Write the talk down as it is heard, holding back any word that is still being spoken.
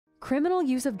Criminal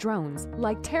use of drones,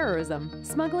 like terrorism,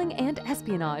 smuggling, and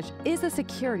espionage, is a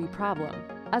security problem.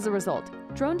 As a result,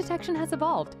 drone detection has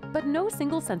evolved, but no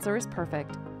single sensor is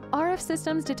perfect. RF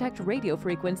systems detect radio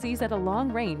frequencies at a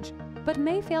long range, but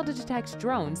may fail to detect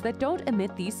drones that don't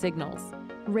emit these signals.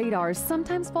 Radars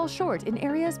sometimes fall short in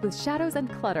areas with shadows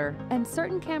and clutter, and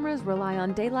certain cameras rely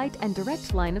on daylight and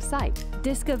direct line of sight.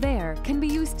 Discovair can be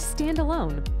used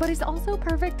standalone, but is also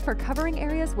perfect for covering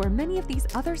areas where many of these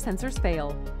other sensors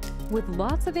fail. With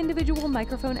lots of individual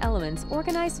microphone elements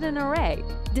organized in an array,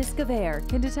 Discovair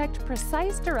can detect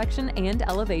precise direction and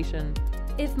elevation.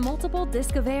 If multiple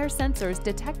Discovair sensors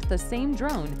detect the same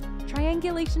drone,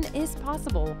 triangulation is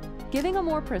possible, giving a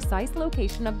more precise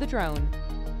location of the drone.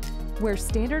 Where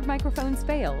standard microphones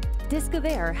fail,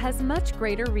 Discovair has much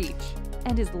greater reach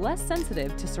and is less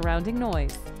sensitive to surrounding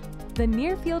noise. The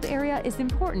near-field area is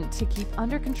important to keep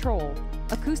under control.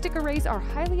 Acoustic arrays are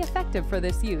highly effective for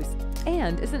this use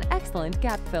and is an excellent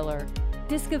gap filler.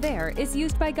 Discovair is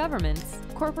used by governments,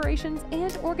 corporations,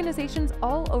 and organizations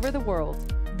all over the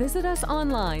world. Visit us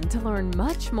online to learn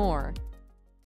much more.